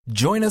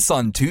Join us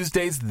on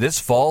Tuesdays this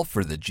fall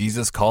for the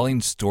Jesus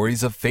Calling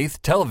Stories of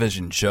Faith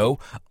television show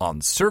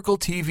on Circle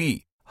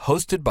TV,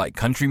 hosted by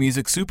country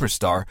music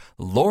superstar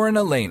Lauren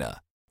Elena.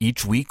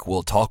 Each week,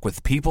 we'll talk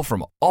with people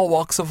from all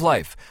walks of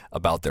life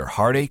about their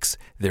heartaches,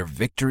 their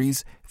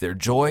victories, their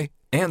joy,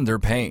 and their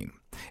pain,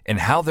 and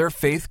how their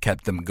faith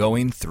kept them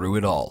going through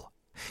it all.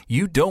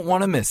 You don't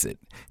want to miss it.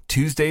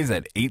 Tuesdays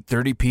at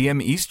 8:30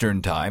 p.m.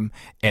 Eastern Time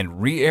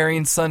and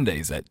re-airing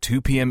Sundays at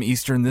 2 p.m.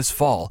 Eastern this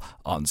fall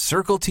on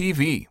Circle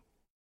TV.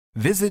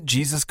 Visit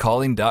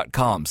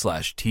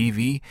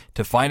JesusCalling.com/TV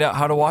to find out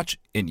how to watch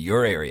in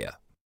your area.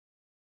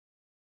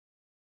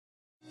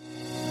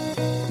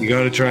 You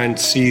got to try and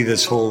see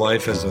this whole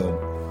life as a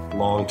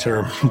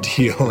long-term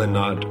deal and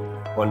not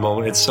one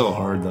moment. It's so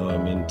hard, though,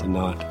 to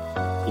not,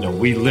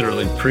 we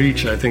literally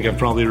preach. I think I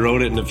probably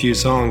wrote it in a few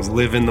songs,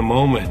 live in the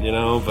moment,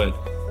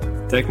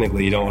 but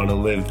technically you don't want to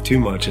live too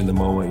much in the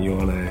moment. You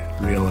want to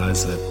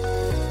realize that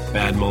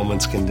bad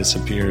moments can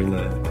disappear in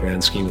the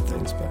grand scheme of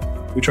things, but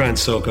we try and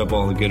soak up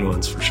all the good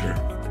ones for sure.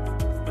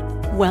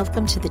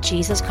 Welcome to the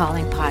Jesus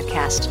Calling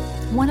Podcast.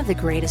 One of the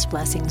greatest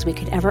blessings we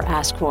could ever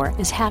ask for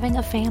is having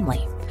a family,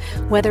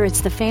 whether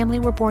it's the family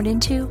we're born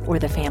into or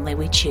the family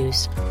we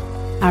choose.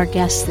 Our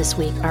guests this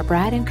week are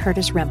Brad and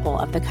Curtis Rempel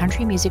of the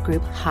country music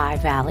group High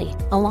Valley,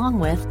 along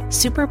with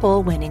Super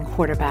Bowl winning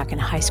quarterback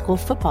and high school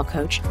football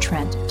coach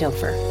Trent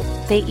Dilfer.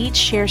 They each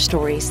share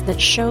stories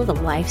that show the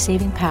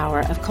life-saving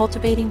power of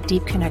cultivating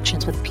deep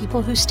connections with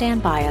people who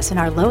stand by us in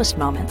our lowest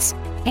moments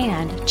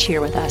and cheer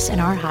with us in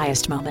our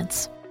highest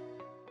moments.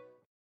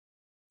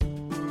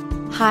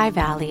 High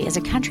Valley is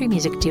a country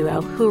music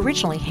duo who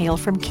originally hail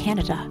from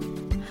Canada.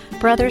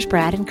 Brothers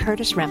Brad and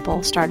Curtis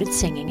Rempel started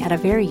singing at a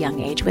very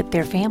young age with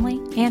their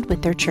family and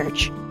with their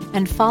church,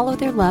 and followed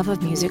their love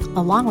of music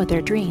along with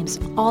their dreams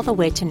all the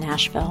way to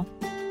Nashville.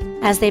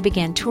 As they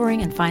began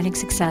touring and finding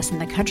success in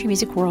the country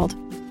music world,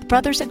 the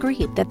brothers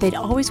agreed that they'd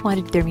always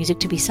wanted their music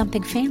to be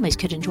something families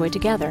could enjoy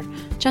together,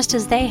 just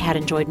as they had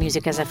enjoyed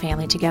music as a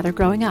family together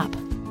growing up.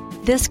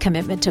 This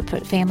commitment to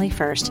put family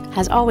first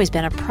has always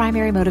been a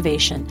primary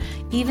motivation,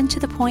 even to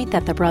the point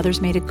that the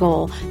brothers made a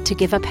goal to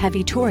give up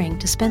heavy touring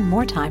to spend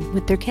more time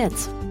with their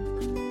kids.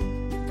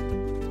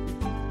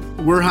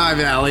 We're High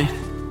Valley.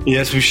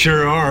 Yes, we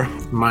sure are.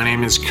 My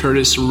name is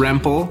Curtis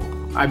Rempel.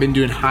 I've been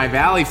doing High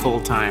Valley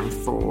full-time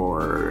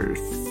for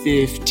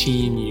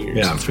 15 years.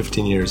 Yeah,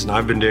 15 years. And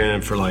I've been doing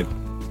it for like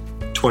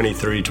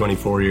 23,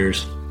 24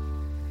 years.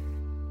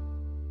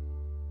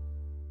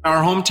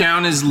 Our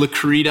hometown is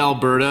Lacrete,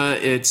 Alberta.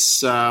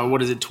 It's,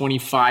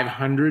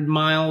 2,500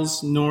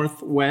 miles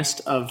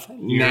northwest of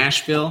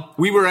Nashville.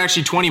 We were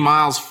actually 20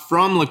 miles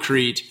from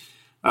Lacrete,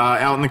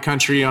 out in the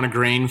country on a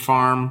grain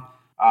farm.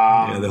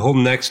 The whole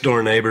next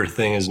door neighbor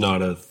thing is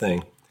not a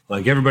thing.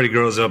 Like everybody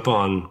grows up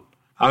on,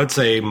 I would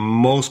say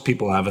most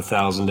people have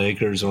 1,000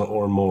 acres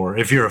or more.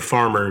 If you're a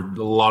farmer,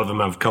 a lot of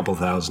them have a couple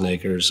thousand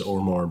acres or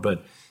more.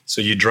 But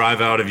so you drive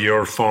out of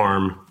your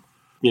farm,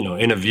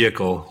 in a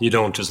vehicle. You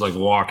don't just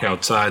walk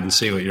outside and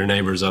see what your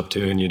neighbor's up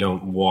to, and you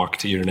don't walk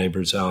to your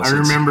neighbor's house. I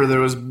remember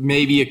there was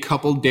maybe a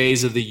couple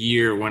days of the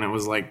year when it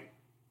was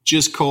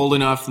just cold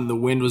enough and the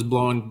wind was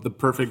blowing the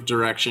perfect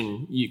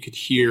direction. You could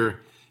hear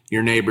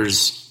your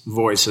neighbors'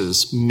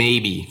 voices,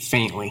 maybe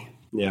faintly.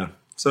 Yeah.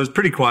 So it's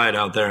pretty quiet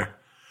out there.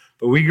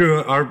 But we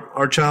grew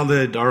our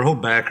childhood, our whole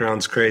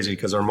background's crazy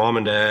because our mom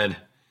and dad,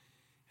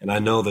 and I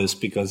know this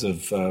because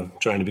of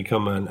trying to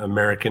become an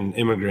American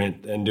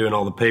immigrant and doing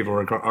all the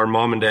paperwork. Our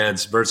mom and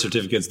dad's birth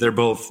certificates, they're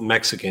both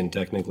Mexican,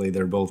 technically.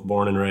 They're both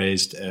born and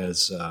raised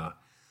as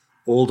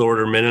old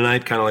order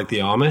Mennonite, kind of like the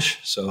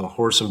Amish. So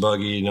horse and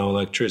buggy, no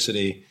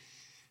electricity.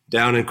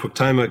 Down in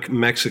Cuauhtémoc,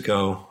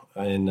 Mexico,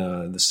 in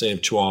the state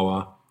of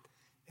Chihuahua.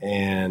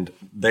 And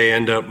they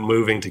end up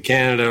moving to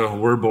Canada.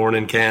 We're born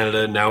in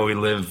Canada. Now we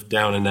live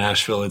down in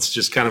Nashville. It's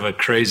just kind of a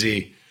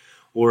crazy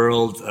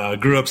world.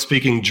 Grew up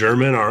speaking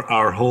German.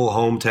 Our whole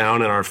hometown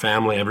and our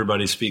family,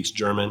 everybody speaks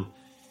German.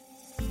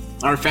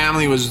 Our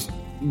family was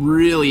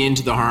really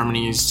into the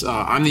harmonies.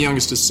 I'm the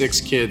youngest of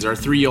 6 kids. Our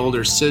 3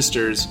 older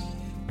sisters,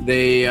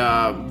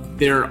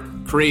 they're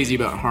crazy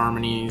about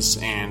harmonies,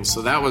 and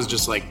so that was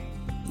just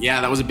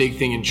that was a big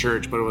thing in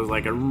church, but it was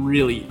a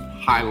really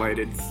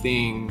highlighted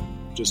thing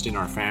just in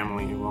our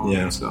family alone.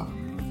 Yeah. So.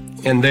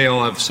 And they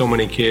all have so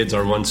many kids.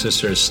 Our one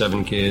sister has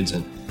 7 kids,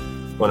 and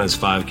one has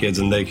 5 kids,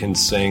 and they can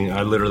sing.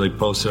 I literally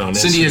posted on Instagram.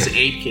 Cindy has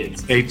 8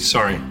 kids. 8,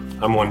 sorry.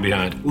 I'm one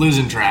behind.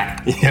 Losing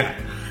track. Yeah.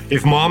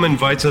 If mom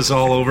invites us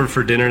all over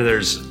for dinner,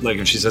 there's,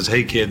 if she says,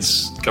 hey,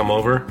 kids, come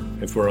over,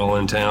 if we're all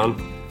in town,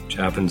 which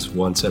happens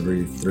once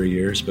every 3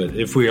 years. But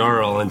if we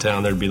are all in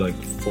town, there'd be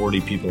 40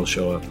 people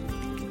show up.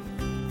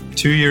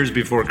 2 years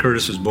before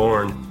Curtis was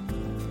born,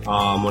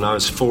 when I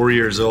was 4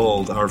 years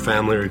old, our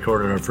family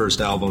recorded our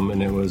first album,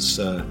 and it was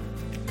a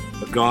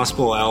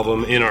gospel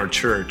album in our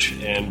church.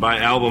 And by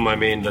album, I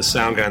mean the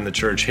sound guy in the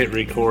church hit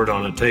record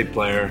on a tape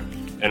player,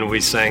 and we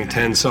sang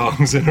 10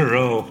 songs in a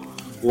row,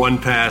 1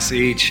 pass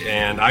each,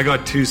 and I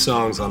got 2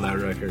 songs on that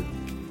record.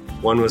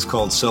 One was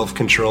called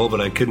Self-Control,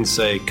 but I couldn't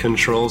say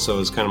control, so it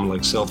was kind of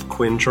like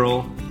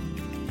self-quintrol.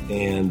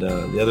 And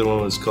the other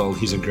one was called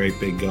He's a Great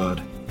Big God.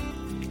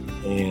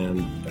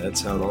 And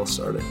that's how it all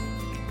started.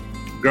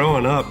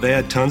 Growing up, they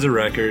had tons of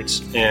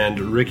records, and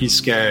Ricky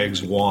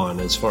Skaggs won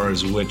as far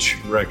as which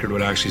record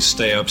would actually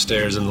stay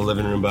upstairs in the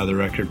living room by the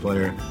record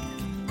player.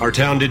 Our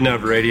town didn't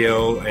have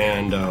radio,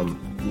 and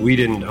we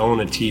didn't own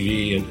a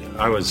TV. And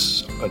I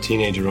was a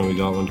teenager when we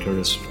got one,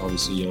 Curtis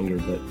obviously younger,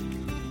 but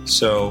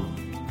so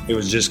it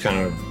was just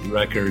kind of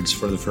records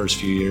for the first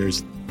few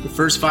years. The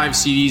first 5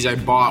 CDs I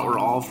bought were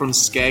all from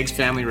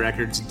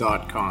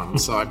SkaggsFamilyRecords.com.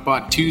 So I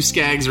bought 2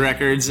 Skaggs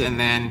records and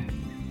then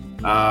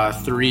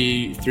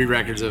three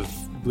records of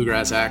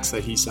bluegrass acts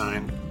that he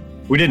signed.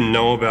 We didn't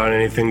know about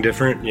anything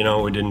different. You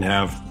know, we didn't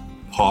have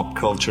pop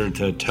culture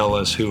to tell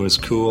us who was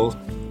cool.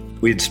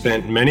 We'd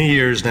spent many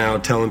years now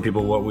telling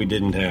people what we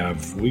didn't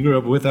have. We grew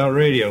up without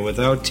radio,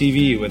 without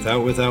TV,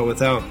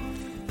 without.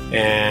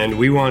 And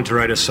we wanted to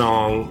write a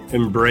song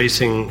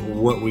embracing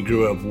what we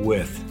grew up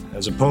with,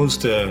 as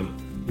opposed to,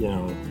 you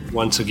know,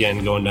 once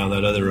again going down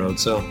that other road.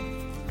 So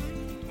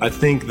I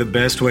think the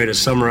best way to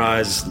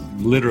summarize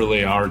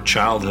literally our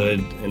childhood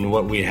and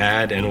what we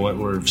had and what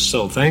we're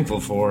so thankful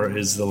for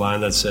is the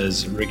line that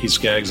says, Ricky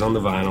Skaggs on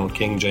the vinyl,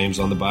 King James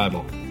on the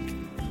Bible.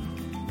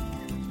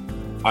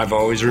 I've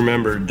always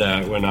remembered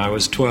that when I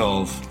was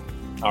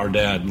 12, our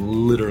dad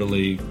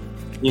literally,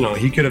 you know,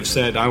 he could have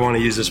said, I want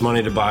to use this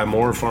money to buy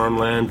more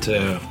farmland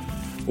to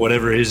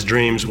whatever his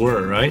dreams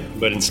were, right?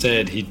 But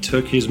instead, he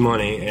took his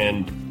money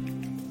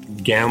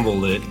and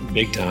gambled it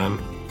big time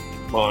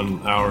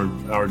on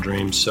our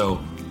dreams. So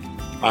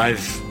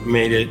I've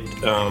made it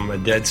a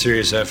dead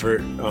serious effort.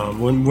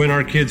 When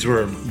our kids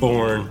were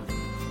born,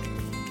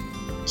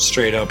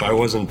 straight up, I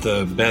wasn't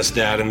the best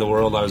dad in the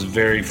world. I was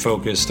very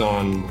focused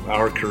on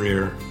our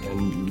career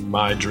and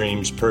my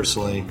dreams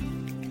personally,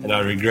 and I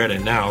regret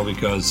it now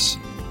because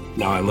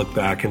now I look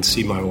back and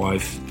see my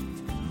wife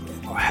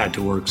had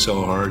to work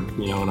so hard,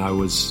 you know, and I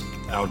was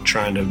out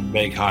trying to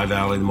make High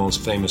Valley the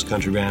most famous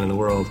country band in the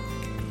world.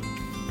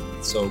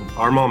 So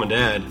our mom and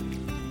dad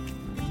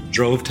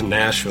drove to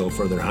Nashville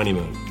for their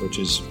honeymoon, which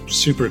is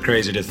super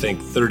crazy to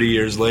think 30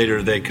 years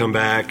later they come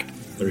back,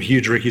 they're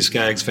huge Ricky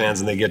Skaggs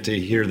fans, and they get to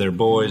hear their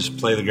boys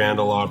play the Grand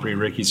Ole Opry.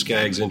 Ricky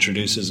Skaggs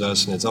introduces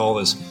us, and it's all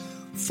this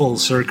full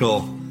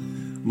circle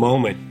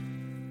moment.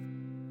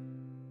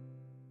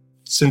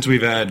 Since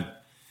we've had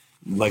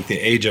like the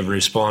age of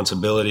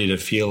responsibility to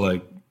feel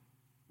like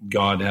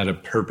God had a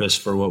purpose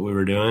for what we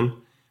were doing,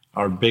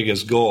 our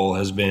biggest goal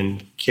has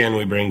been, can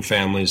we bring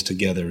families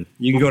together?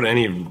 You can go to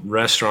any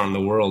restaurant in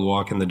the world,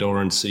 walk in the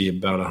door, and see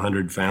about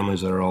 100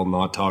 families that are all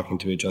not talking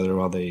to each other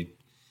while they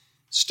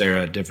stare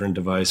at different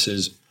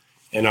devices.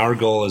 And our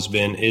goal has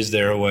been, is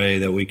there a way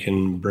that we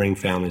can bring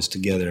families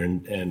together?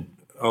 And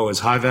is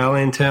High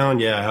Valley in town?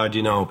 Yeah, how'd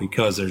you know?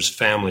 Because there's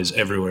families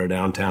everywhere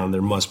downtown.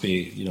 There must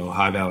be, you know,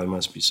 High Valley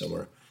must be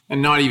somewhere.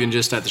 And not even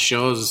just at the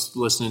shows,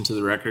 listening to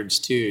the records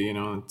too, you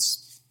know,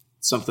 it's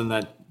something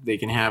that they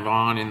can have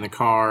on in the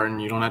car,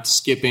 and you don't have to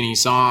skip any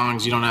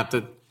songs. You don't have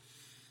to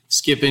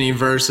skip any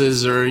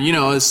verses, or, you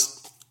know,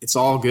 it's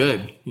all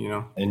good, you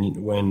know.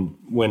 And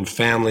when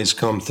families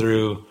come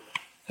through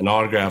an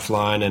autograph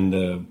line and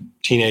the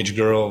teenage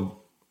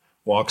girl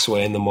walks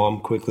away and the mom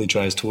quickly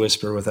tries to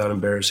whisper without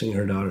embarrassing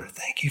her daughter,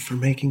 thank you for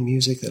making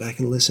music that I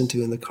can listen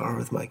to in the car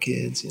with my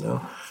kids, you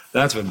know,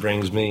 that's what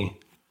brings me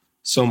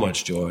so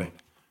much joy.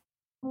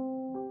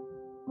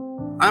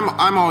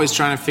 I'm always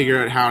trying to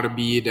figure out how to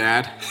be a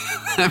dad.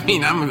 I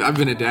mean, I've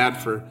been a dad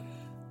for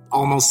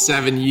almost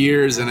 7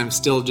 years, and I'm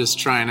still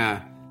just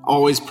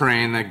always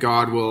praying that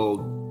God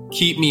will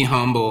keep me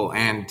humble.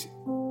 And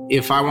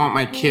if I want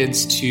my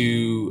kids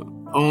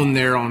to own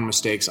their own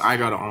mistakes, I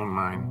got to own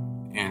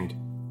mine. And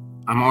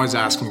I'm always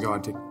asking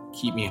God to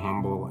keep me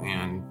humble.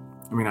 And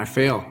I mean, I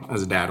fail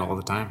as a dad all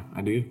the time.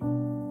 I do.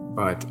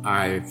 But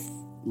I've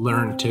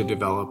learned to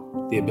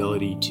develop the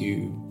ability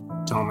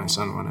to tell my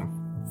son when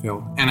I've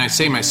failed. And I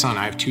say my son,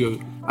 I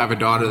have a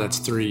daughter that's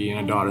 3 and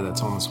a daughter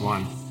that's almost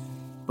 1.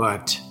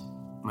 But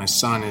my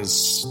son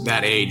is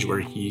that age where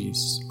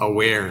he's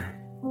aware.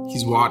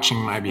 He's watching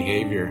my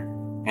behavior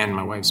and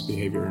my wife's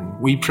behavior. And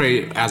we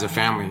pray as a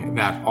family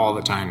that all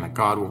the time, that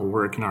God will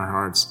work in our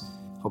hearts,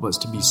 help us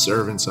to be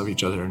servants of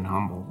each other and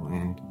humble.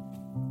 And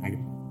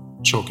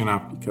I'm choking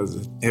up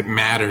because it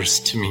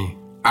matters to me.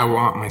 I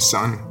want my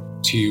son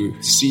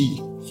to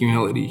see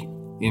humility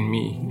in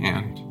me,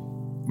 and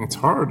it's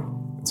hard.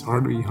 It's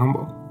hard to be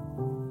humble.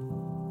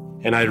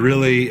 And I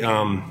really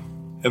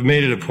have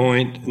made it a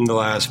point in the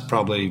last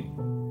probably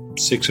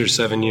 6 or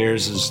 7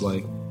 years is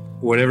like,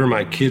 whatever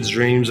my kids'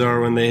 dreams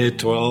are when they hit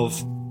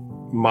 12,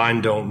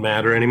 mine don't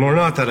matter anymore.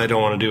 Not that I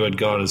don't want to do what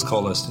God has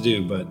called us to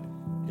do, but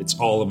it's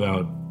all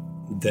about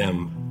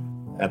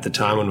them. At the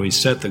time when we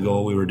set the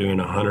goal, we were doing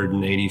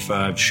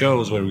 185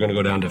 shows. We were going to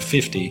go down to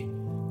 50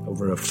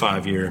 over a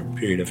 5-year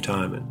period of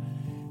time. And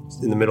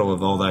in the middle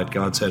of all that,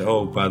 God said,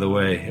 oh, by the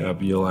way,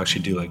 you'll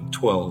actually do like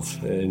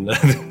 12 in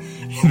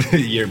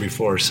the year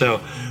before. So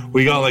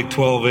we got like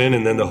 12 in,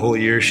 and then the whole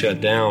year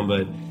shut down.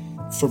 But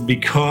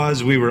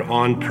because we were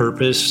on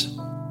purpose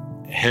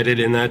headed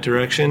in that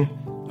direction,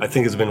 I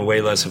think it's been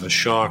way less of a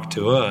shock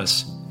to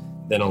us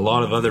than a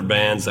lot of other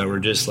bands that were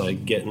just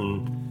like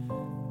getting,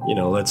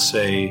 let's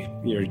say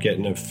you're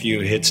getting a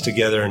few hits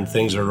together and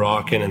things are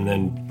rocking, and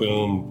then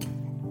boom,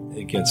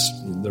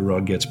 the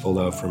rug gets pulled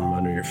out from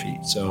under your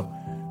feet. So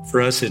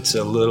for us, it's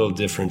a little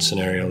different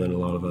scenario than a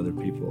lot of other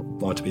people.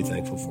 A lot to be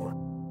thankful for.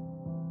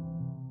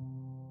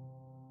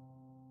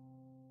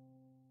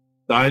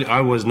 I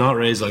was not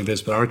raised like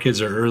this, but our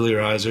kids are early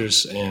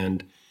risers,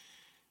 and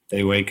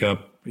they wake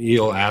up.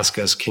 He'll ask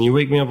us, can you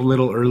wake me up a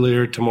little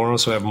earlier tomorrow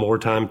so I have more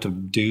time to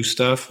do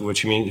stuff?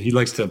 Which means he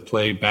likes to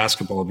play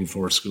basketball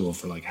before school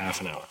for like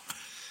half an hour.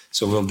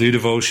 So we'll do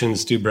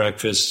devotions, do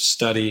breakfast,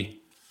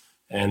 study,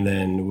 and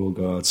then we'll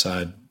go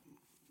outside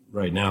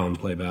right now and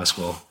play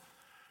basketball.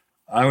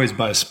 I always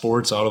buy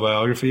sports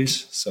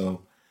autobiographies,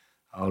 so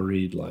I'll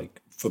read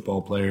like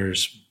football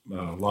players, a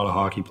lot of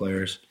hockey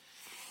players.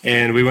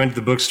 And we went to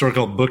the bookstore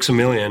called Books A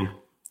Million.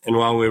 And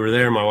while we were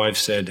there, my wife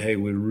said, hey,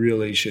 we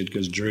really should,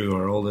 because Drew,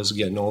 our oldest, is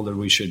getting older,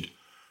 we should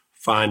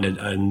find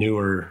a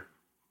newer,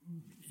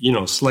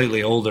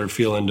 slightly older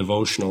feeling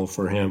devotional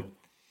for him.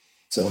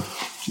 So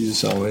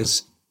Jesus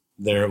Always,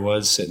 there it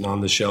was sitting on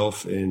the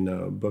shelf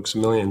in Books A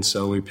Million.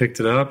 So we picked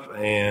it up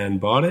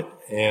and bought it.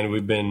 And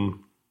we've been,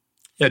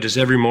 just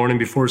every morning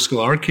before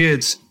school. Our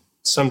kids,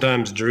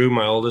 sometimes Drew,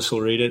 my oldest,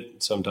 will read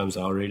it. Sometimes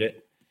I'll read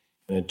it.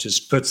 And it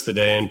just puts the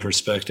day in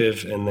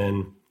perspective. And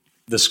then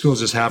the school's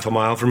just half a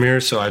mile from here,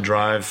 so I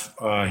drive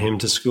him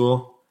to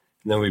school,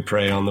 and then we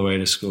pray on the way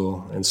to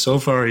school. And so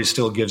far, he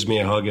still gives me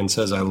a hug and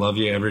says, I love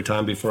you every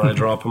time before I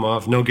drop him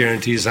off. No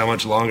guarantees how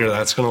much longer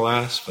that's going to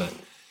last, but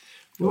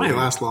it might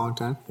last a long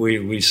time.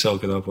 We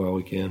soak it up while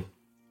we can.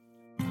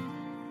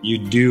 You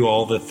do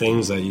all the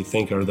things that you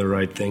think are the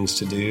right things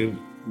to do,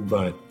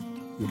 but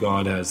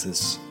God has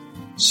this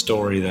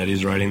story that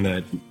he's writing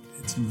that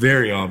it's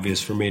very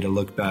obvious for me to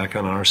look back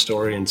on our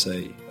story and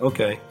say,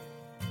 okay,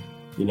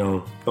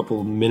 a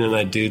couple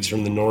Mennonite dudes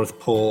from the North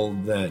Pole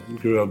that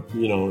grew up,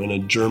 in a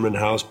German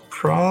house,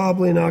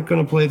 probably not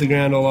going to play the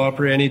Grand Ole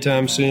Opry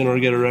anytime soon or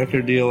get a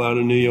record deal out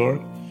of New York.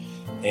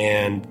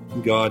 And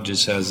God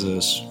just has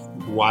this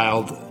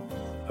wild,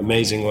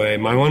 amazing way.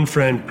 My one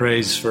friend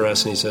prays for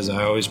us, and he says,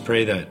 I always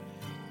pray that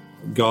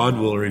God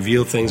will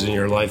reveal things in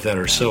your life that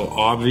are so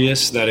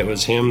obvious that it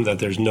was him that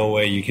there's no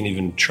way you can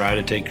even try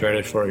to take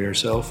credit for it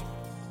yourself.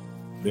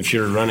 If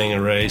you're running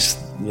a race,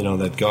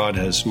 that God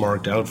has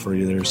marked out for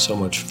you, there's so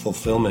much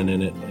fulfillment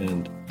in it.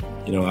 And,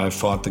 I've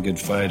fought the good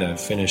fight. I've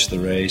finished the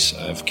race.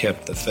 I've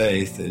kept the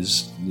faith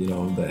is,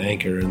 the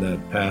anchor in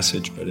that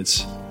passage. But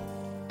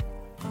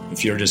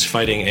if you're just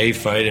fighting a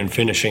fight and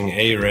finishing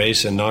a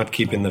race and not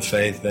keeping the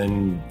faith,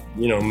 then,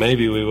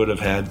 maybe we would have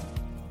had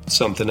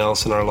something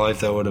else in our life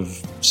that would have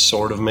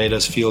sort of made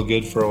us feel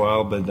good for a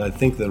while. But I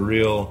think the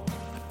real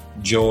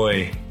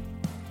joy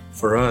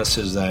for us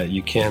is that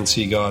you can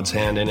see God's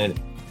hand in it.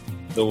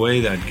 The way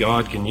that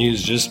God can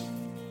use just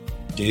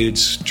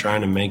dudes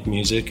trying to make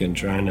music and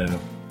trying to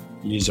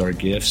use our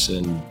gifts,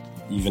 and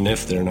even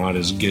if they're not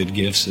as good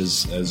gifts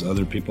as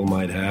other people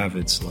might have,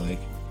 it's like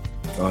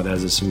God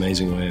has this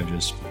amazing way of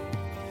just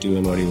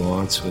doing what he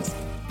wants with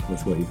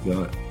what you've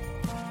got.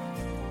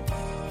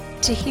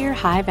 To hear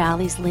High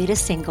Valley's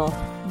latest single,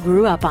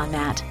 Grew Up on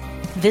That,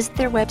 visit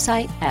their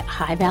website at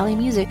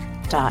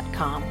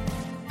highvalleymusic.com.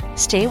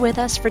 Stay with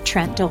us for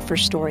Trent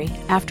Dilfer's story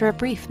after a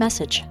brief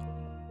message.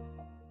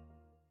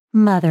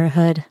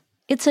 Motherhood.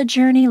 It's a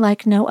journey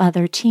like no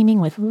other,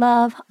 teeming with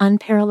love,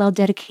 unparalleled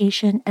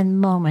dedication,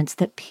 and moments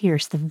that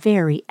pierce the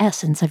very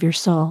essence of your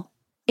soul.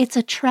 It's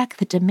a trek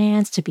that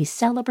demands to be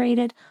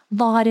celebrated,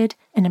 lauded,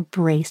 and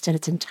embraced in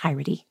its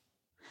entirety.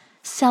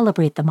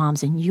 Celebrate the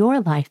moms in your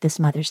life this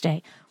Mother's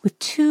Day with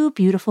 2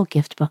 beautiful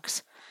gift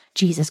books,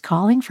 Jesus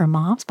Calling for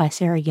Moms by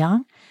Sarah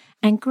Young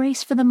and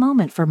Grace for the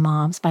Moment for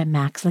Moms by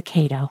Max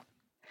Lucado.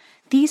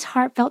 These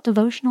heartfelt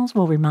devotionals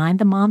will remind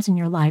the moms in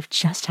your life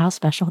just how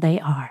special they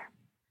are.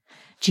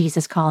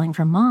 Jesus Calling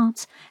for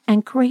Moms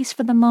and Grace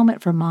for the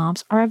Moment for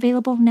Moms are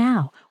available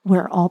now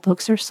where all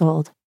books are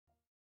sold.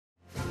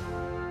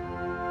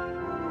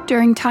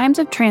 During times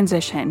of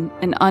transition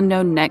and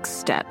unknown next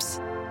steps,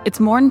 it's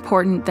more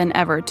important than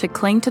ever to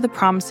cling to the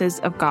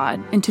promises of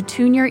God and to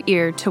tune your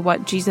ear to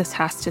what Jesus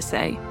has to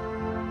say.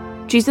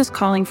 Jesus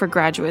Calling for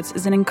Graduates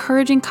is an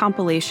encouraging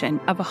compilation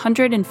of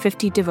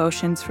 150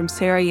 devotions from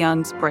Sarah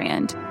Young's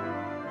brand.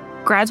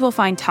 Grads will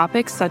find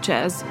topics such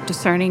as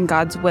discerning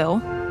God's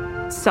will,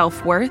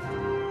 self-worth,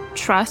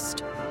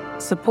 trust,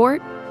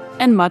 support,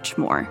 and much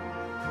more.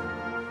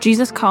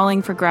 Jesus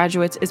Calling for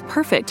Graduates is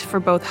perfect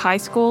for both high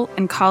school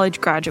and college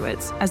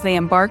graduates as they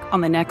embark on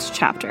the next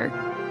chapter.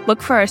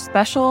 Look for a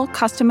special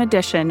custom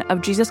edition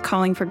of Jesus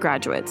Calling for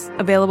Graduates,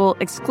 available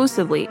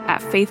exclusively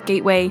at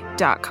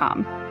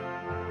faithgateway.com.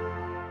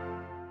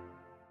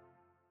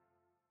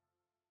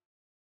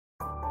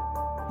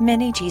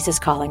 Many Jesus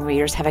Calling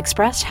readers have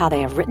expressed how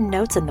they have written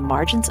notes in the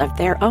margins of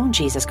their own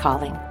Jesus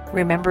Calling,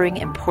 remembering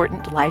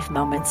important life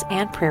moments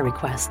and prayer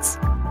requests.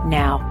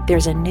 Now,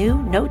 there's a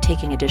new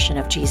note-taking edition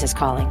of Jesus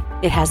Calling.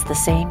 It has the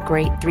same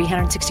great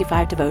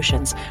 365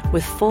 devotions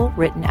with full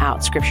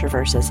written-out scripture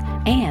verses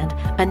and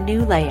a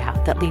new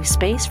layout that leaves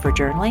space for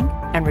journaling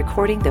and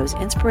recording those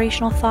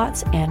inspirational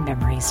thoughts and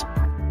memories.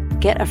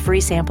 Get a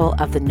free sample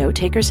of the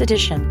Note-Takers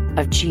edition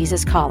of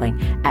Jesus Calling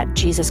at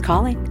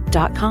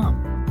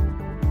JesusCalling.com.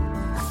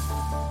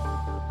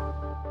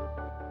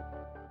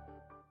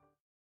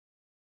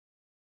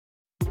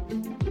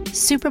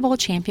 Super Bowl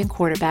champion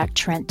quarterback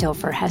Trent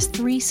Dilfer has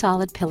 3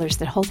 solid pillars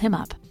that hold him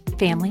up: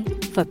 family,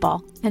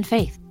 football, and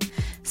faith.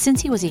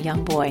 Since he was a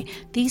young boy,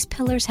 these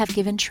pillars have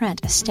given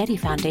Trent a steady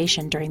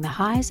foundation during the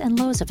highs and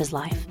lows of his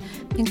life,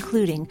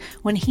 including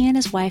when he and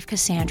his wife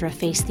Cassandra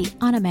faced the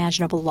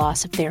unimaginable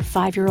loss of their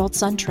 5-year-old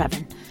son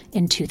Trevin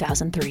in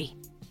 2003.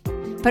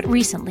 But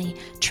recently,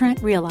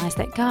 Trent realized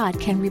that God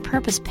can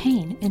repurpose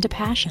pain into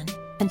passion.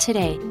 And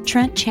today,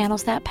 Trent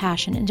channels that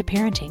passion into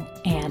parenting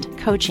and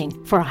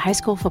coaching for a high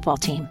school football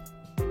team.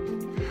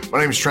 My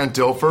name is Trent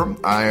Dilfer.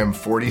 I am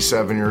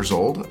 47 years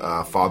old,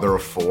 father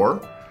of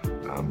 4.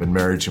 I've been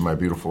married to my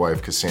beautiful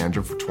wife,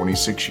 Cassandra, for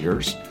 26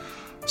 years.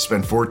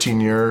 Spent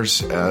 14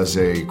 years as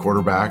a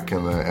quarterback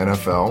in the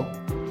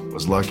NFL.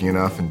 Was lucky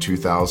enough in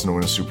 2000 to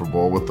win a Super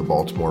Bowl with the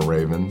Baltimore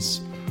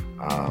Ravens.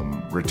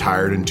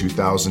 Retired in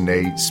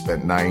 2008,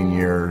 spent 9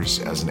 years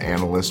as an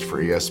analyst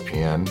for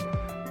ESPN.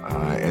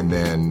 And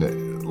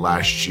then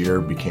last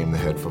year became the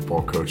head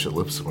football coach at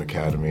Lipscomb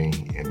Academy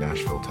in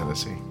Nashville,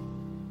 Tennessee.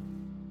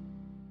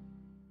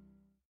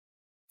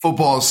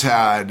 Football's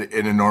had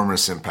an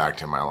enormous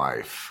impact in my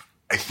life.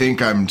 I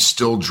think I'm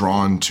still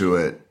drawn to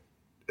it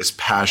as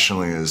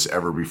passionately as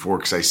ever before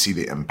because I see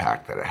the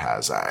impact that it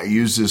has. I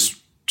use this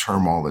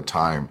term all the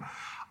time.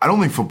 I don't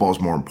think football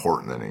is more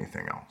important than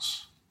anything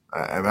else.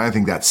 I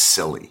think that's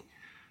silly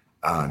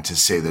to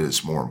say that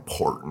it's more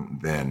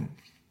important than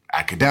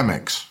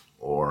academics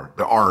or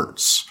the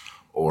arts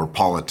or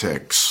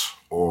politics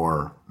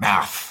or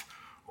math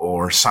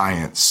or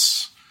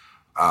science.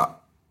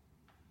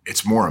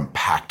 It's more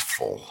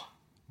impactful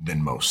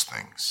than most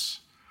things.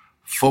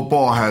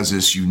 Football has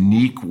this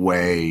unique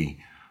way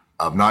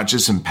of not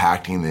just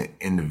impacting the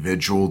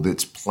individual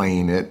that's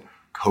playing it,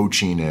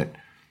 coaching it,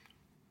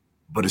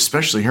 but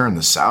especially here in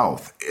the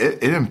South,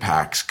 it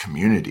impacts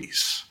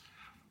communities.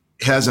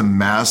 It has a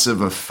massive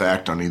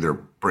effect on either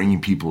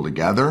bringing people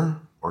together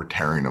or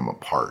tearing them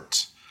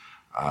apart.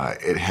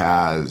 It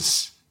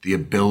has the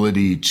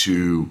ability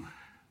to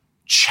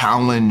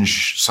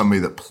challenge somebody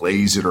that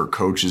plays it or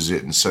coaches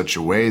it in such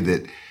a way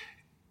that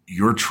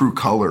your true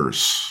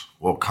colors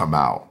will come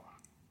out.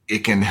 It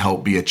can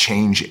help be a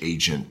change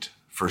agent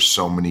for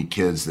so many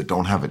kids that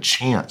don't have a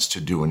chance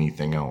to do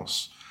anything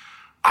else.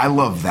 I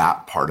love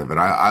that part of it.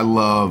 I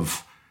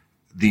love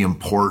the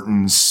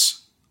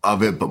importance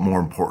of it, but more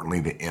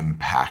importantly, the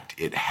impact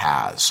it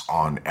has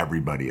on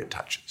everybody it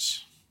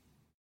touches.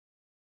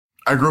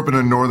 I grew up in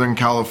a Northern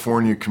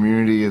California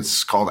community.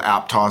 It's called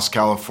Aptos,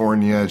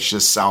 California. It's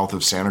just south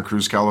of Santa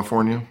Cruz,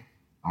 California.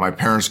 My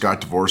parents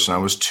got divorced when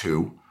I was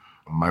 2.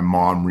 My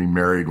mom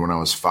remarried when I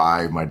was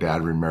 5. My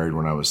dad remarried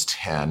when I was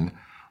 10.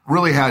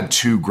 Really had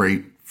 2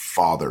 great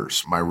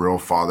fathers. My real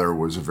father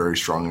was a very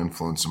strong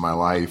influence in my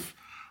life.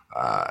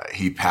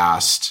 He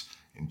passed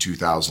in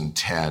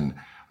 2010.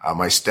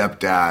 My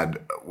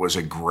stepdad was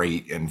a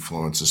great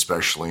influence,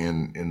 especially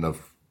in the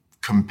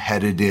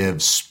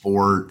competitive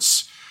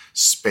sports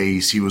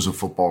space. He was a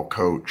football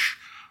coach.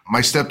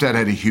 My stepdad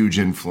had a huge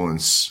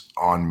influence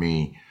on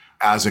me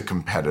as a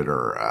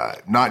competitor,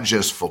 not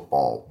just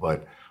football,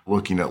 but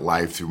looking at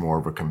life through more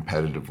of a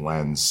competitive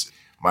lens.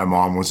 My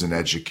mom was an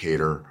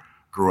educator,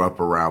 grew up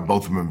around,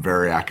 both of them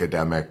very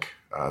academic,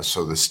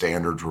 so the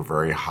standards were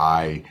very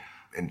high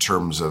in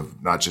terms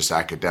of not just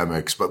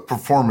academics, but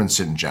performance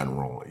in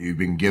general. You've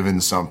been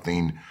given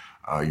something,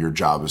 your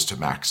job is to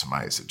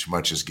maximize it. Too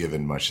much is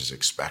given, much is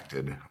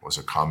expected was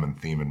a common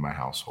theme in my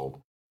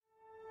household.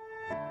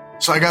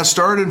 So I got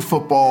started in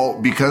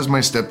football because my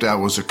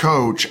stepdad was a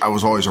coach. I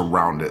was always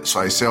around it. So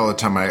I say all the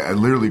time, I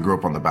literally grew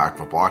up on the back of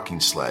a blocking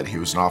sled. He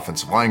was an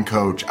offensive line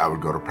coach. I would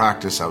go to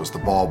practice. I was the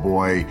ball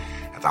boy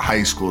at the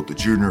high school, at the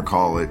junior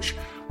college.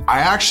 I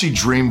actually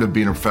dreamed of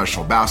being a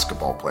professional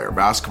basketball player.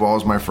 Basketball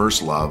was my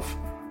first love.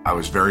 I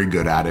was very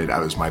good at it.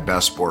 I was my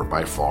best sport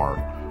by far.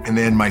 And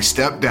then my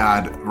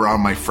stepdad, around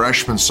my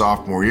freshman,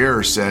 sophomore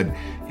year, said,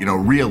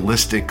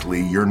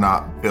 realistically, you're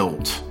not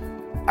built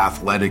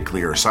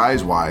athletically or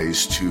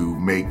size-wise to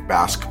make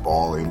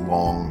basketball a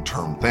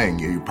long-term thing.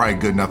 You're probably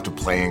good enough to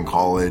play in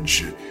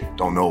college,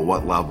 don't know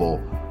what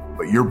level,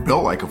 but you're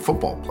built like a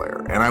football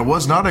player. And I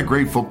was not a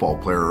great football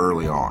player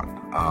early on.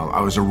 I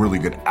was a really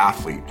good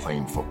athlete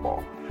playing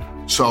football.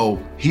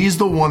 So he's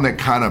the one that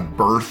kind of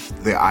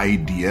birthed the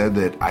idea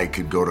that I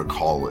could go to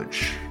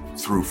college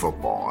through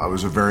football. I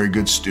was a very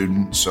good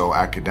student, so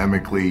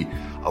academically,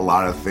 a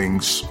lot of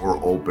things were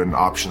open,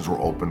 options were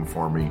open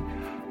for me.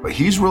 But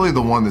he's really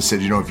the one that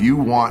said, if you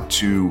want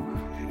to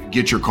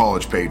get your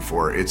college paid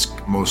for, it's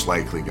most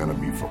likely going to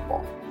be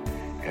football.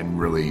 and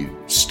really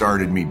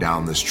started me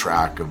down this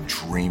track of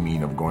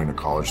dreaming of going to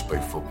college to play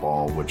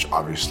football, which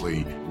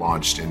obviously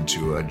launched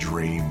into a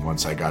dream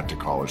once I got to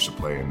college to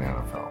play in the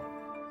NFL.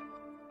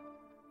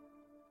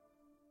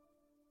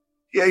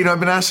 Yeah, I've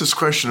been asked this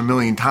question a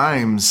million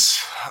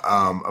times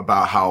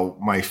about how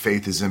my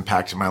faith has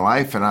impacted my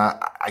life, and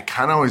I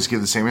kind of always give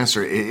the same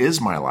answer. It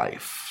is my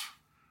life.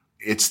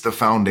 It's the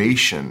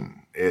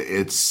foundation.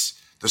 It's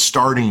the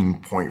starting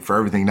point for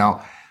everything.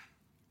 Now,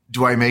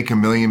 do I make a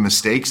million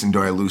mistakes and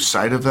do I lose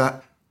sight of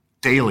that?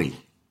 Daily.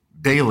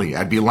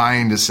 I'd be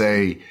lying to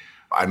say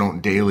I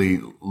don't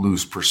daily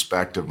lose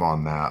perspective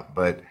on that,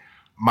 but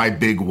my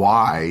big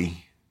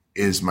why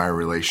is my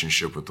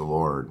relationship with the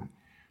Lord.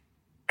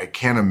 I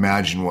can't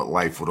imagine what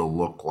life would have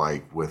looked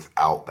like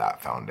without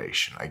that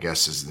foundation, I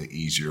guess is the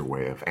easier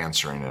way of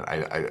answering it.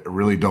 I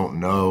really don't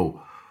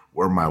know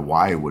where my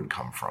why would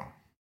come from.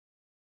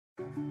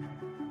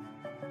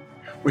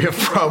 We have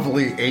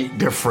probably 8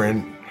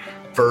 different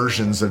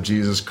versions of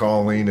Jesus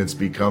Calling. It's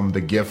become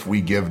the gift we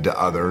give to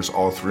others.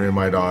 All 3 of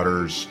my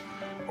daughters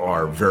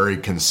are very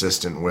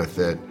consistent with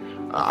it.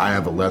 I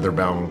have a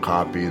leather-bound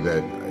copy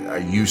that I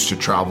used to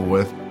travel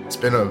with. It's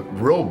been a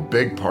real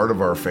big part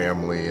of our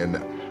family, and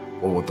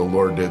what the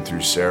Lord did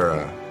through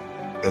Sarah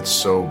that's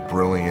so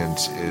brilliant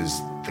is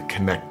the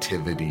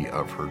connectivity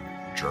of her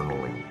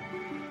journaling.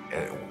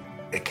 And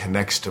it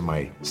connects to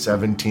my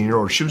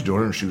 17-year-old. She was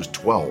doing it when she was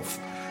 12,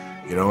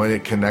 and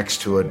it connects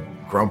to a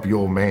grumpy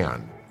old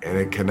man, and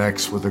it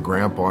connects with a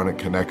grandpa, and it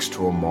connects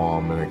to a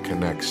mom, and it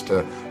connects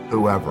to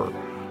whoever.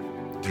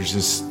 There's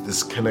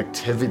this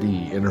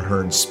connectivity in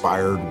her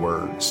inspired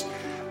words.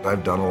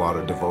 I've done a lot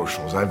of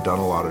devotionals. I've done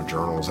a lot of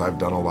journals. I've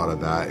done a lot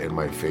of that in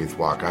my faith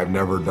walk. I've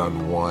never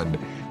done one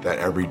that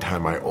every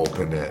time I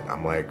open it,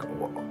 I'm like,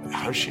 well,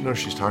 how does she know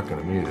she's talking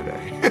to me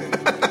today?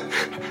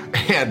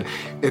 And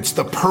it's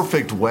the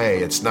perfect way.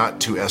 It's not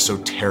too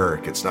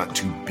esoteric. It's not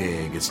too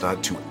big. It's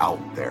not too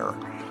out there.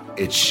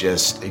 It's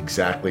just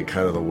exactly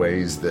kind of the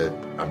ways that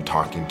I'm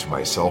talking to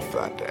myself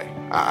that day.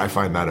 I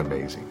find that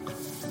amazing.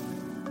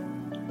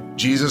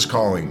 Jesus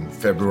Calling,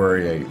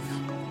 February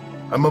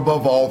 8th. I'm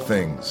above all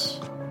things.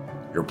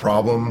 Your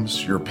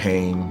problems, your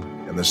pain,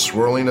 and the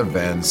swirling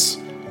events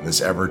in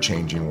this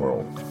ever-changing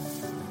world.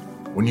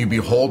 When you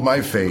behold my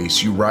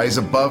face, you rise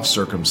above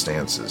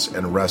circumstances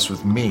and rest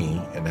with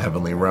me in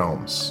heavenly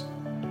realms.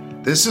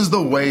 This is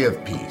the way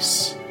of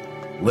peace,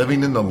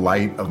 living in the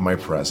light of my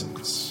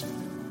presence.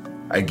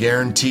 I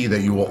guarantee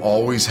that you will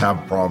always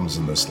have problems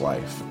in this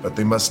life, but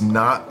they must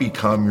not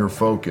become your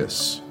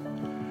focus.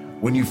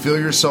 When you feel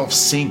yourself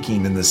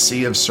sinking in the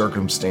sea of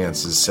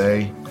circumstances,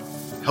 say,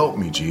 "Help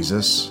me,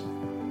 Jesus,"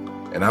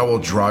 and I will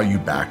draw you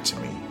back to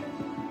me.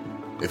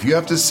 If you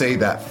have to say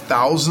that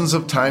thousands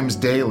of times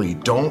daily,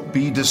 don't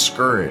be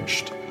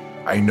discouraged.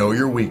 I know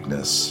your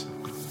weakness,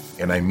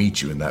 and I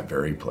meet you in that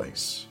very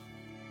place.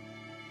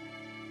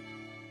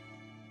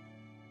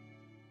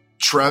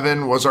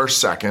 Trevin was our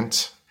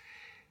second.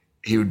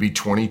 He would be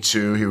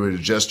 22. He would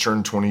have just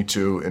turned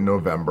 22 in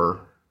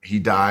November. He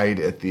died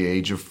at the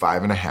age of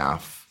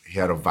 5.5. He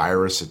had a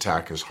virus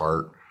attack his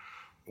heart.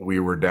 We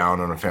were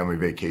down on a family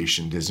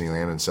vacation,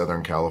 Disneyland in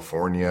Southern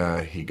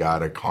California. He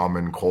got a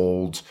common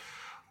cold.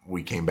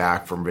 We came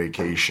back from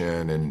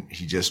vacation and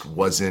he just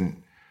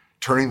wasn't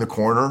turning the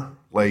corner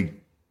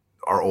like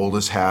our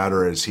oldest had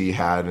or as he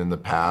had in the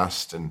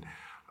past. And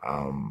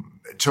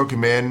it took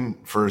him in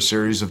for a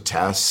series of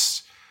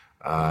tests.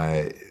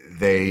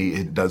 They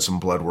had done some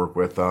blood work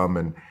with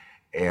him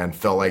and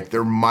felt like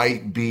there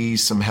might be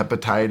some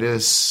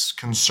hepatitis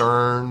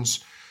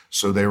concerns.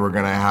 So they were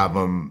going to have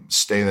him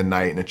stay the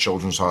night in a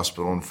children's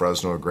hospital in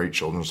Fresno, a great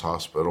children's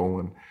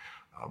hospital.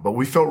 But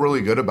we felt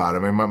really good about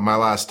him. I mean, my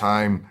last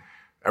time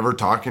ever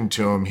talking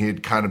to him, he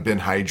had kind of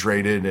been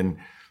hydrated and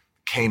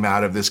came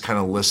out of this kind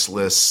of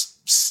listless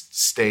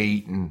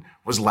state and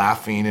was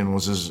laughing and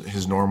was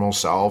his normal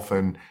self.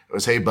 And it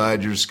was, "Hey,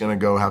 bud, you're just going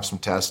to go have some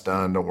tests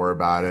done. Don't worry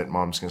about it.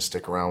 Mom's going to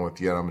stick around with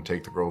you. And I'm going to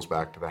take the girls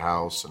back to the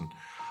house." And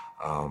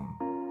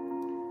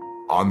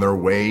on their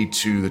way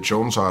to the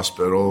children's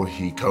hospital,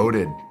 he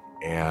coded.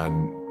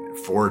 And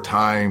 4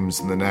 times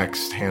in the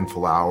next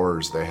handful of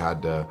hours, they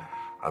had to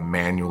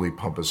manually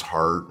pump his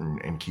heart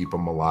and keep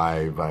him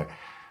alive.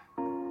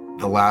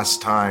 The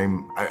last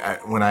time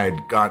when I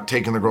had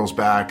taken the girls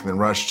back and then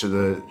rushed to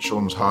the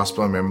children's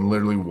hospital, I'm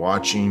literally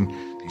watching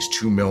these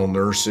 2 male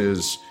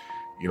nurses,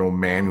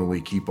 manually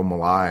keep him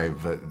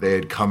alive. They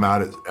had come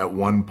out at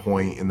one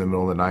point in the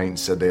middle of the night and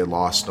said they had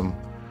lost him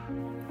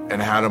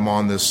and had him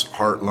on this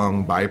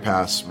heart-lung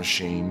bypass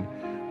machine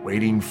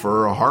waiting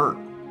for a heart.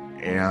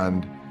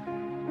 And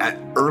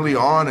early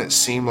on, it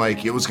seemed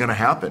like it was going to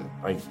happen.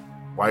 Like,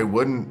 why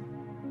wouldn't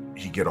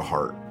he get a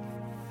heart?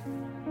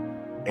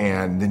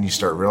 And then you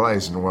start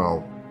realizing,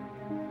 well,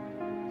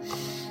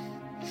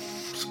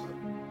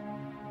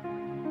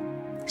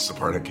 it's the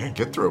part I can't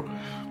get through.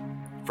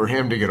 For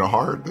him to get a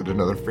heart, that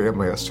another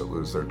family has to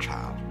lose their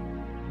child.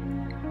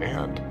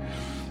 And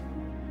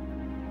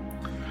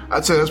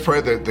I'd say that's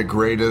probably the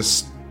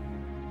greatest.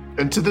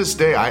 And to this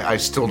day, I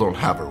still don't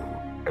have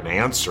an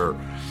answer.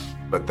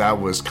 But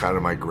that was kind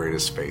of my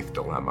greatest faith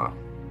dilemma,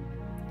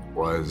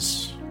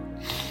 was,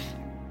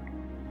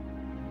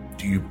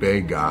 do you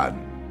beg God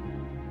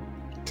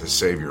to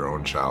save your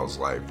own child's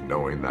life,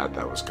 knowing that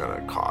that was going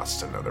to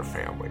cost another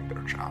family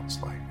their child's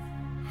life?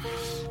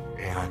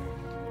 And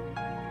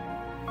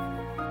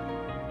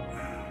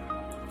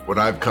what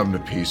I've come to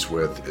peace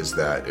with is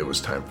that it was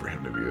time for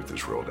him to be with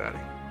his real daddy.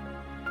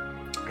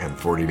 And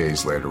 40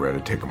 days later, we had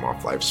to take him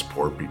off life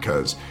support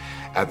because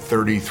at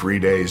 33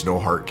 days, no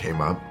heart came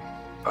up,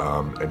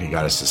 and he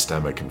got a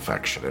systemic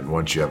infection. And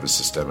once you have a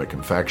systemic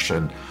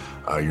infection,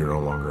 you're no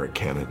longer a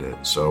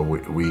candidate. So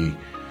we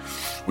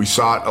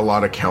sought a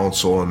lot of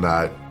counsel in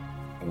that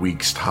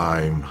week's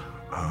time,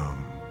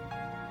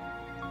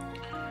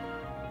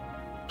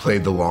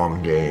 played the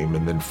long game,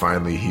 and then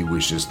finally they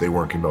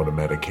weren't going to be able to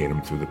medicate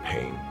him through the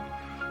pain.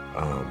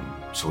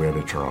 So we had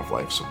to turn off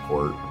life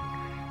support,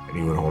 and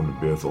he went home to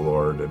be with the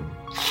Lord. And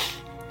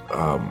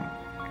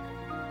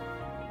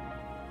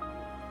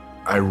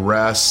I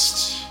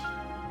rest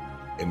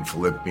in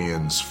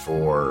Philippians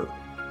 4,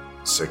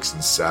 6,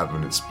 and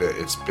 7.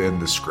 It's been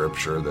the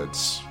scripture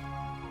that's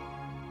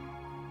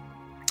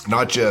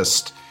not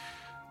just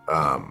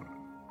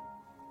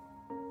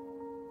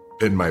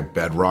been my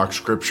bedrock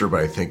scripture,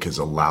 but I think has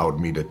allowed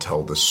me to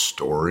tell the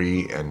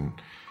story and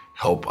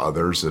help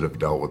others that have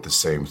dealt with the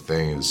same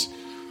thing. Is,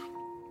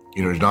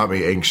 do not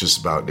be anxious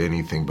about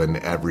anything, but in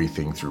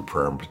everything through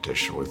prayer and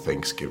petition with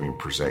thanksgiving,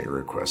 present your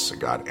requests to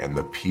God. And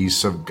the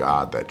peace of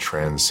God that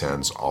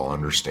transcends all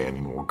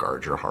understanding will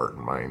guard your heart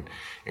and mind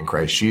in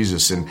Christ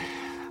Jesus. And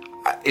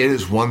it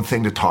is one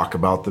thing to talk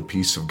about the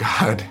peace of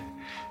God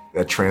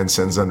that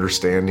transcends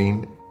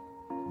understanding,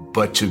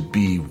 but to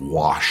be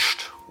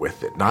washed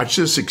with it, not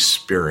just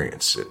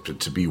experience it, but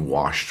to be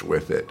washed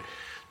with it.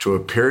 To a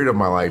period of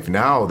my life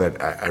now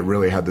that I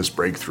really had this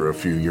breakthrough a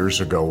few years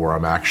ago where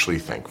I'm actually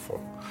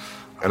thankful.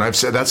 And I've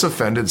said that's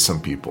offended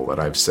some people that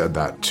I've said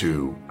that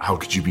to. How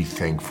could you be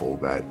thankful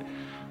that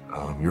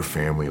your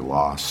family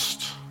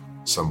lost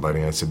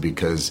somebody? I said,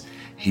 because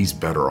he's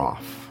better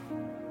off.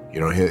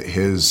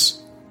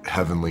 His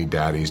heavenly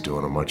daddy's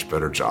doing a much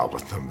better job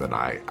with them than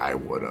I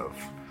would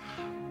have.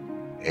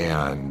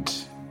 And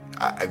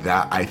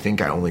I think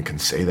I only can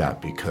say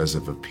that because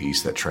of a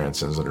peace that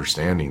transcends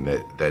understanding,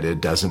 that it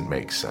doesn't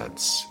make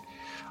sense.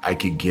 I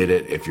could get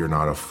it if you're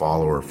not a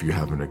follower, if you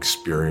haven't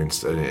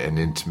experienced an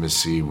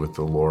intimacy with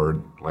the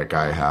Lord like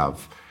I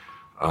have.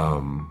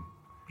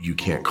 You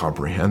can't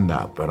comprehend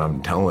that, but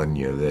I'm telling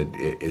you that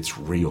it's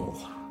real.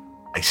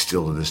 I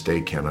still to this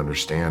day can't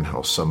understand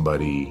how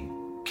somebody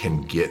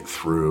can get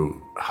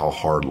through how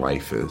hard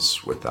life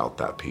is without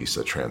that peace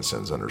that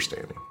transcends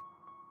understanding.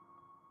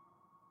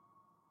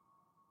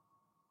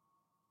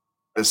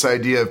 This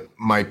idea of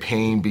my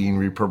pain being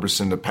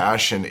repurposed into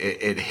passion,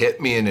 it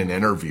hit me in an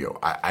interview.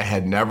 I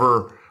had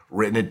never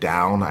written it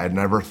down. I had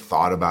never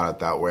thought about it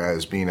that way. I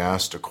was being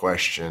asked a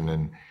question,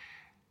 and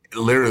it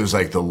literally was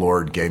like the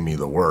Lord gave me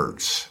the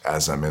words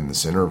as I'm in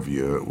this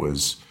interview. It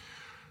was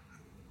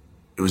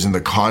in the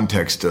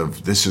context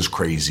of, this is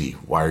crazy.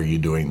 Why are you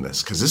doing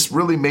this? Because this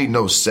really made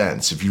no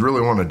sense. If you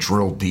really want to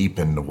drill deep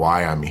into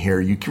why I'm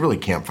here, you really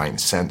can't find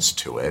sense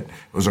to it.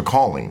 It was a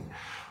calling.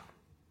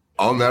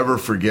 I'll never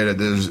forget it.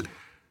 There's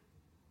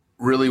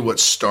really what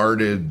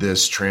started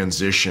this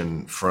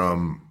transition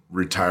from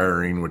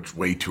retiring, which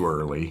way too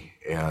early,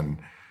 and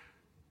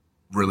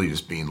really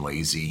just being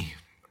lazy,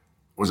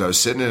 was I was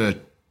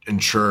sitting in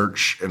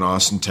church in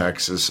Austin,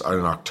 Texas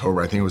in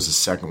October. I think it was the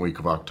second week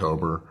of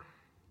October.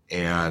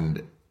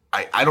 And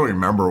I don't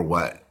remember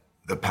what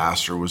the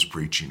pastor was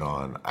preaching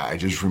on. I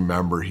just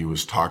remember he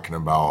was talking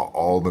about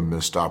all the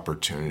missed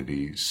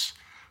opportunities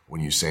when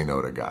you say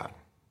no to God.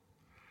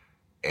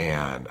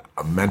 And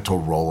a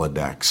mental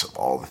Rolodex of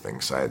all the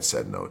things I had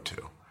said no to,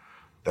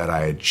 that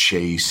I had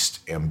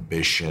chased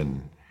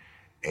ambition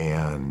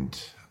and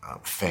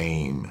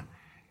fame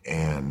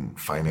and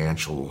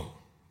financial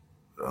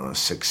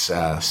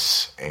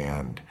success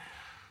and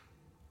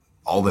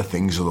all the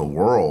things of the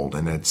world,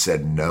 and had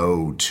said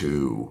no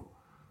to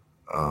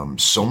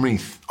so many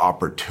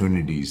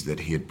opportunities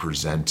that he had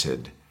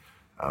presented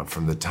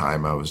from the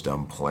time I was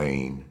done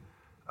playing.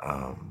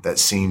 That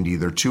seemed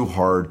either too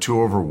hard, too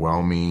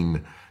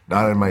overwhelming,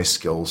 not in my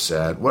skill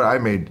set. Well, I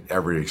made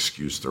every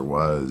excuse there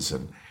was.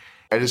 And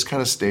I just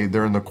kind of stayed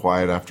there in the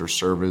quiet after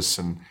service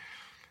and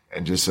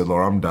just said,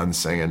 Lord, I'm done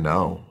saying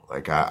no.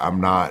 Like, I'm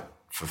not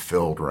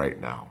fulfilled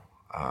right now.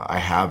 I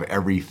have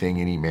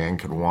everything any man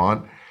could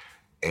want,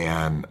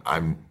 and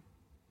I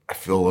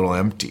feel a little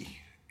empty.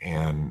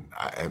 And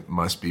it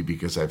must be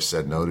because I've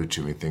said no to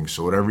too many things.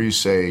 So whatever you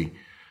say,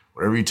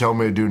 whatever you tell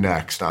me to do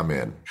next, I'm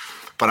in.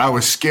 But I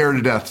was scared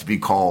to death to be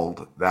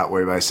called that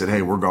way. But I said,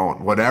 hey, we're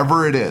going.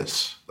 Whatever it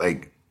is,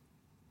 like,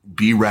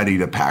 be ready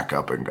to pack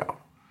up and go.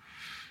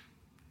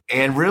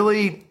 And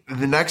really,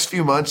 the next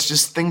few months,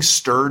 just things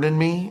stirred in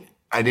me.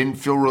 I didn't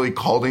feel really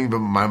called in, but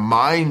my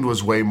mind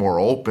was way more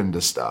open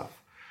to stuff.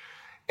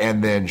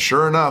 And then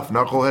sure enough,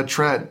 Knucklehead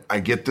Trent, I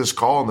get this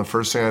call, and the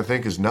first thing I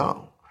think is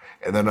no.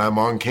 And then I'm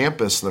on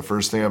campus, and the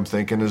first thing I'm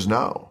thinking is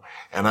no.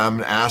 And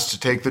I'm asked to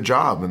take the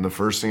job, and the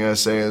first thing I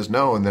say is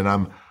no. And then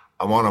I'm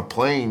on a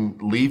plane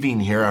leaving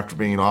here after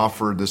being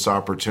offered this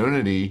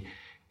opportunity,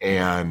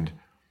 and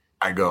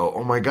I go,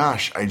 oh my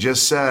gosh, I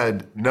just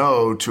said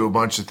no to a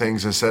bunch of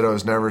things I said I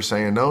was never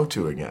saying no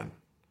to again.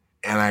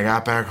 And I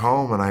got back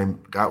home, and I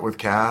got with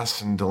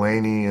Cass and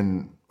Delaney,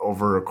 and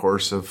over a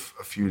course of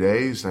a few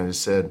days, and I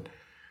just said,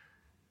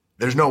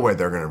 there's no way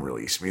they're going to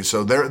release me.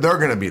 So they're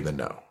going to be the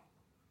no.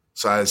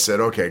 So I said,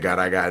 okay, God,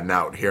 I got an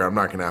out here. I'm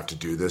not going to have to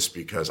do this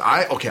because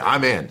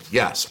I'm in.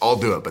 Yes, I'll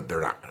do it, but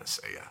they're not going to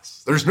say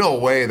yes. There's no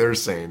way they're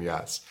saying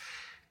yes.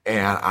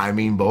 And I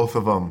mean, both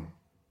of them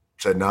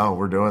said, no,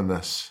 we're doing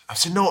this. I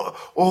said, no,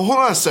 well, hold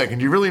on a second.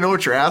 Do you really know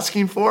what you're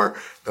asking for?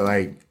 They're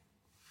like,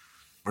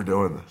 we're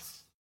doing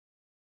this.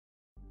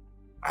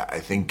 I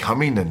think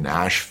coming to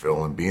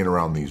Nashville and being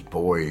around these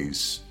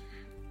boys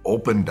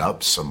opened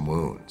up some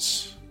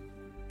wounds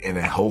in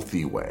a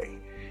healthy way.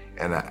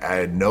 And I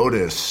had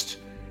noticed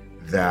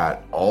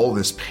that all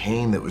this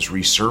pain that was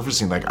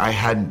resurfacing, like I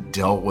hadn't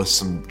dealt with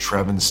some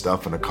Trevin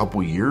stuff in a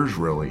couple years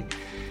really.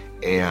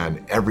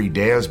 And every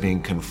day I was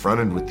being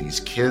confronted with these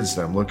kids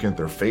that I'm looking at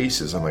their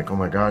faces. I'm like, oh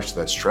my gosh,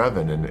 that's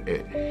Trevin. And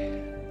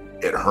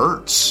it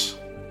hurts.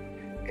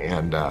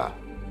 And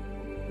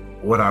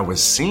what I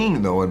was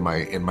seeing though in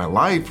my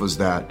life was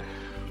that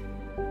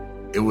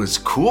it was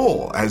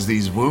cool as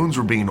these wounds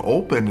were being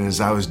opened, as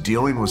I was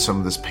dealing with some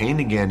of this pain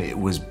again, it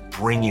was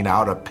bringing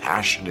out a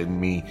passion in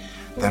me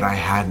that I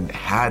hadn't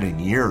had in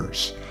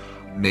years,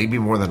 maybe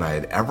more than I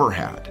had ever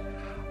had.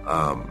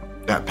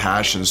 That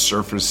passion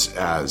surfaced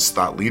as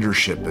thought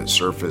leadership, it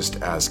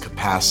surfaced as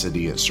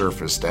capacity, it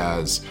surfaced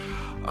as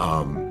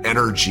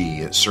energy,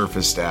 it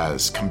surfaced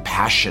as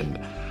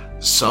compassion.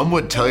 Some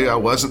would tell you I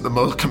wasn't the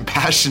most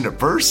compassionate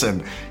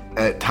person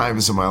at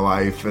times in my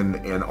life,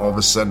 and all of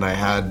a sudden I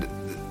had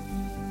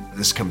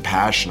this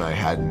compassion I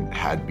hadn't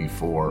had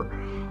before,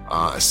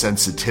 a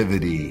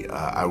sensitivity.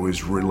 I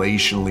was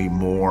relationally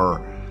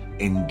more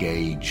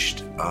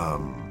engaged. I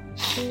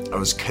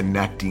was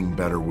connecting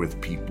better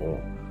with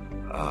people.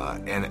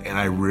 And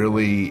I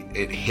really,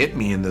 it hit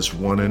me in this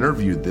one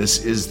interview.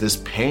 This is this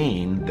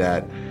pain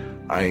that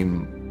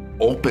I'm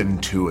open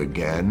to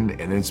again,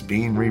 and it's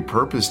being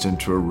repurposed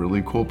into a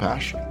really cool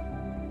passion.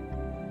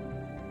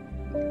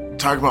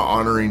 Talk about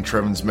honoring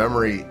Trevin's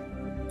memory.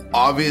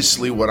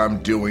 Obviously, what I'm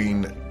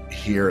doing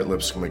here at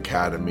Lipscomb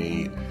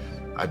Academy,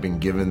 I've been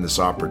given this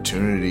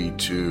opportunity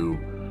to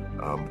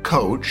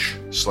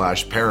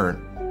coach/parent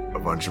a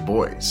bunch of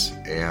boys.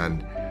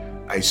 And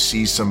I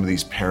see some of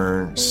these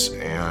parents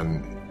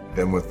and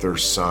them with their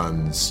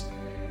sons,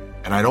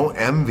 and I don't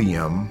envy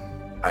them.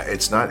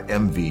 It's not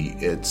envy,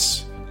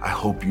 it's I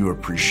hope you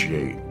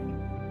appreciate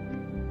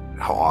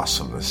how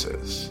awesome this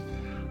is.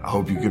 I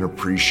hope you can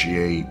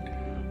appreciate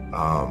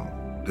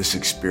this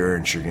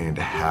experience you're going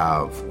to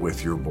have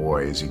with your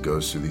boy as he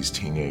goes through these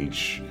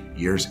teenage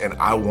years. And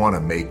I want to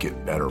make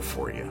it better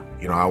for you.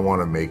 You know, I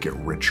want to make it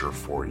richer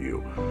for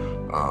you.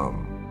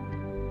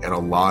 And a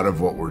lot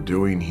of what we're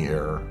doing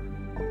here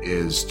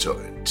is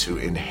to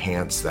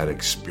enhance that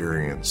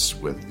experience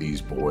with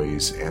these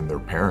boys and their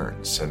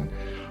parents. And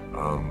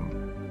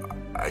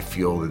I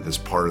feel that this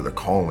part of the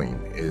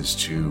calling is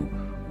to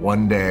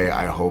one day,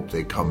 I hope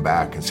they come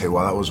back and say,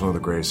 well, that was one of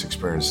the greatest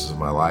experiences of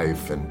my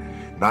life.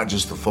 And not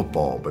just the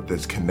football, but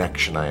this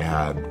connection I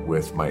had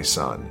with my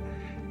son,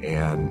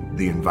 and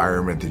the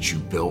environment that you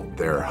built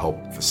there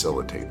helped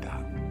facilitate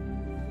that.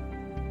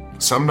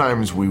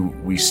 Sometimes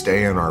we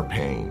stay in our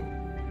pain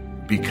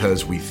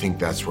because we think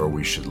that's where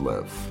we should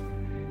live.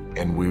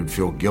 And we would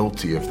feel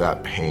guilty if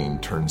that pain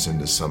turns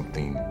into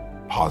something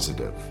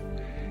positive.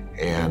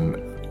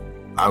 And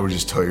I would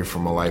just tell you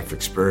from a life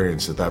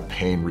experience that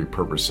pain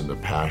repurposed into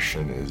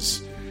passion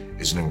is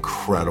an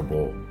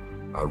incredible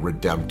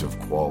redemptive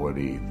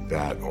quality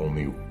that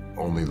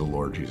only the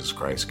Lord Jesus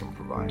Christ can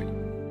provide.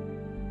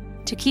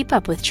 To keep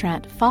up with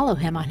Trent, follow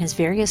him on his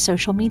various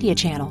social media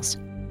channels.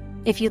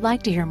 If you'd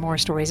like to hear more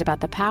stories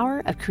about the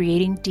power of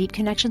creating deep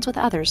connections with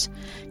others,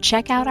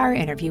 check out our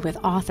interview with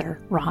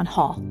author Ron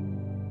Hall.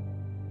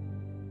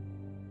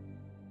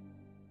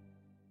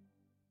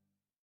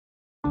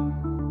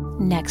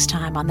 Next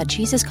time on the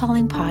Jesus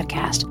Calling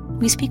podcast,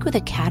 we speak with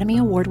Academy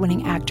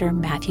Award-winning actor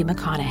Matthew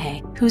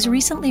McConaughey, who's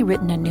recently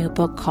written a new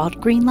book called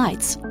Green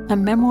Lights, a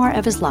memoir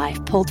of his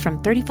life pulled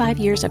from 35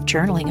 years of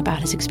journaling about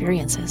his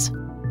experiences.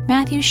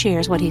 Matthew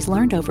shares what he's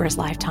learned over his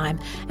lifetime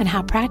and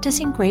how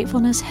practicing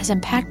gratefulness has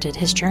impacted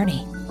his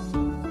journey.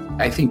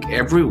 I think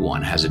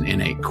everyone has an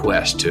innate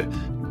quest to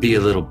be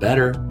a little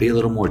better, be a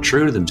little more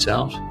true to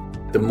themselves.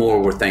 The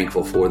more we're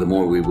thankful for, the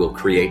more we will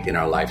create in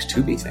our lives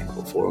to be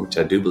thankful for, which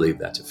I do believe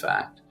that's a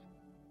fact.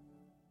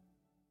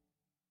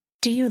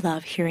 Do you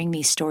love hearing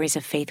these stories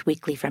of faith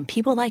weekly from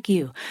people like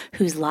you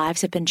whose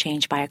lives have been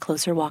changed by a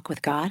closer walk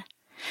with God?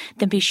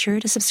 Then be sure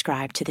to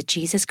subscribe to the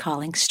Jesus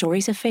Calling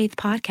Stories of Faith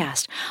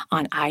podcast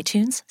on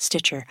iTunes,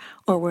 Stitcher,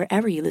 or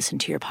wherever you listen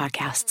to your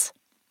podcasts.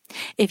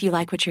 If you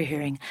like what you're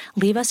hearing,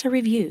 leave us a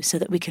review so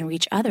that we can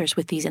reach others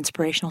with these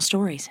inspirational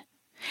stories.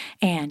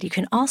 And you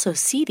can also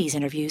see these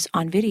interviews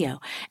on video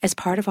as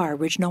part of our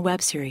original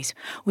web series,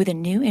 with a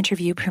new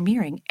interview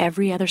premiering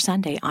every other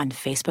Sunday on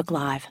Facebook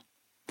Live.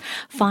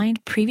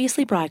 Find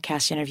previously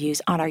broadcast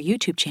interviews on our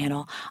YouTube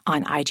channel,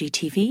 on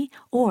IGTV,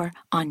 or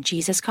on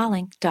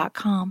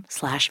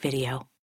JesusCalling.com/video.